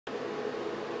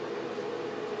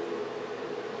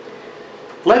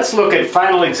Let's look at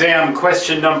final exam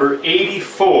question number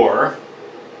 84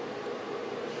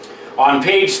 on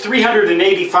page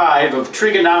 385 of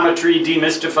Trigonometry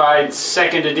Demystified,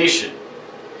 second edition.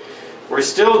 We're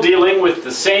still dealing with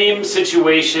the same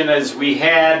situation as we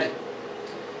had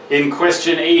in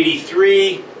question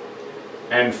 83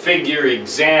 and figure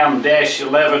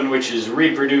exam-11, which is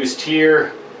reproduced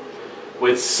here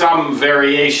with some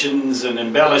variations and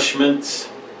embellishments.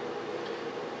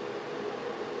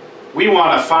 We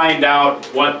want to find out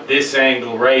what this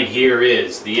angle right here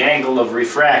is, the angle of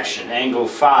refraction, angle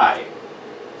phi.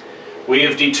 We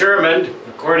have determined,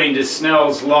 according to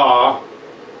Snell's law,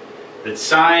 that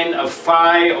sine of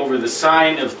phi over the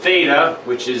sine of theta,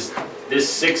 which is this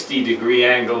 60-degree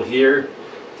angle here,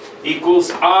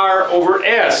 equals r over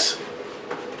s.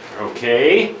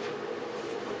 Okay?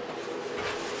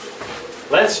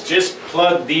 Let's just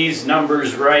plug these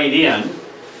numbers right in.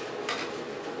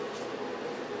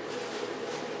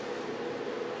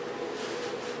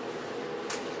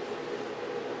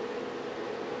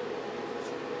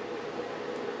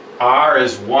 R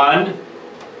is 1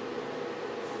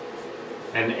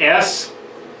 and S is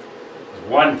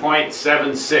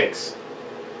 1.76.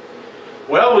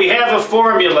 Well, we have a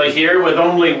formula here with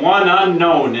only one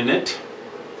unknown in it.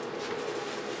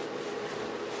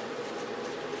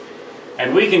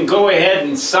 And we can go ahead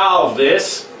and solve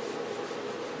this,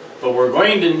 but we're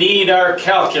going to need our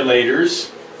calculators,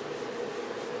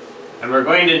 and we're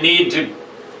going to need to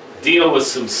deal with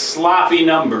some sloppy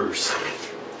numbers.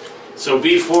 So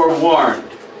be forewarned.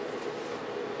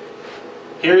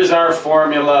 Here's our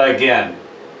formula again.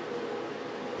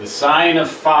 The sine of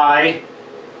phi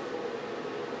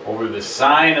over the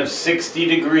sine of 60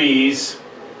 degrees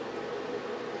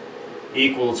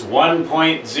equals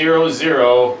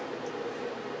 1.00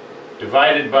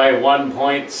 divided by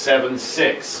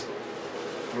 1.76.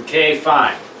 Okay,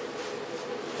 fine.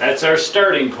 That's our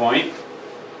starting point.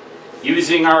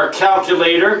 Using our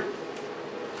calculator,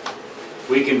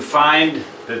 we can find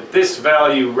that this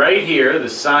value right here, the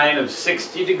sine of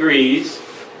 60 degrees,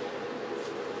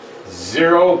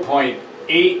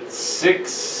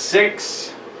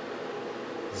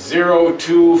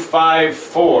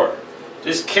 0.8660254.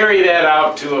 Just carry that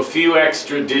out to a few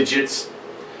extra digits.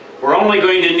 We're only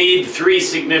going to need 3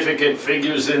 significant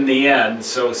figures in the end,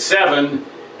 so 7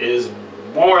 is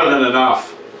more than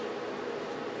enough.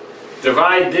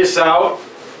 Divide this out,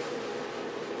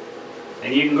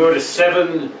 and you can go to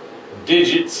 7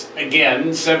 digits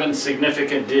again, 7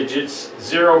 significant digits,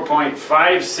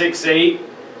 0.568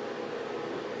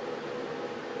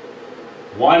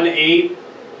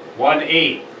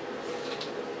 1818.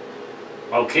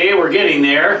 Okay, we're getting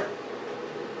there.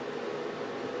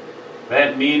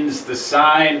 That means the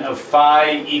sine of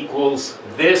phi equals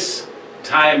this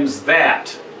times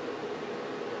that.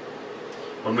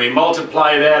 When we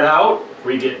multiply that out,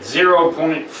 we get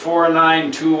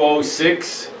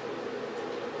 0.49206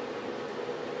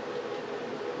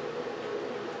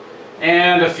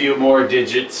 and a few more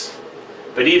digits,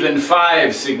 but even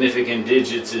 5 significant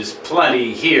digits is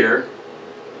plenty here.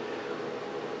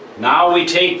 Now we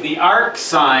take the arc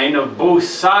sine of both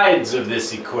sides of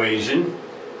this equation,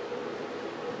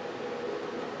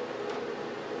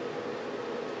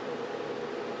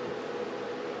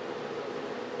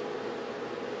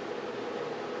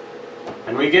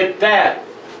 and we get that.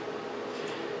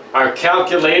 Our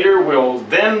calculator will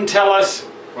then tell us,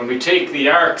 when we take the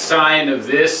arc sine of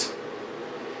this,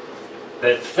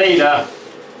 that theta,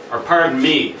 or pardon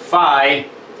me, phi,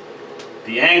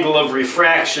 the angle of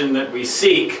refraction that we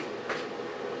seek,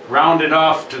 rounded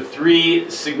off to 3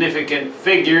 significant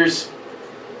figures,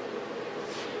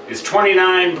 is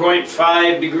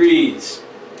 29.5 degrees.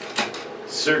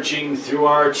 Searching through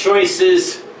our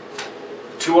choices,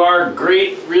 to our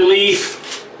great relief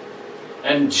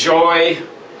and joy,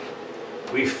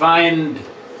 we find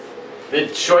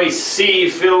that choice C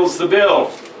fills the bill.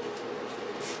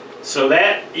 So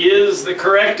that is the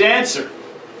correct answer.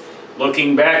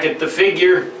 Looking back at the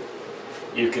figure,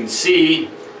 you can see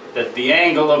that the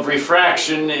angle of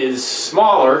refraction is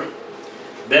smaller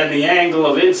than the angle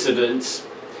of incidence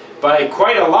by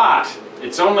quite a lot.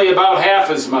 It's only about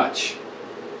half as much.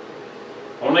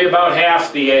 Only about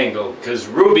half the angle, because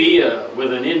ruby,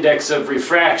 with an index of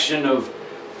refraction of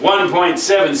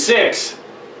 1.76,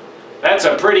 that's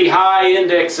a pretty high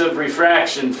index of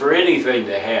refraction for anything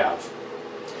to have.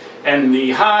 And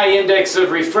the high index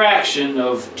of refraction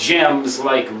of gems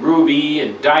like ruby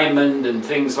and diamond and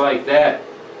things like that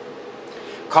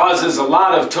causes a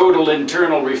lot of total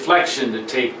internal reflection to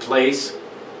take place.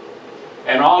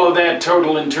 And all of that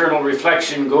total internal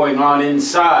reflection going on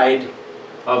inside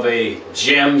of a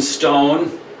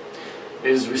gemstone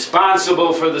is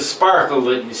responsible for the sparkle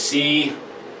that you see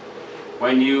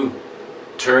when you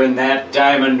turn that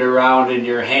diamond around in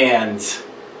your hands?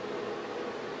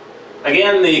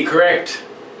 Again, the correct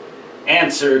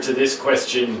answer to this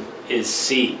question is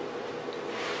C.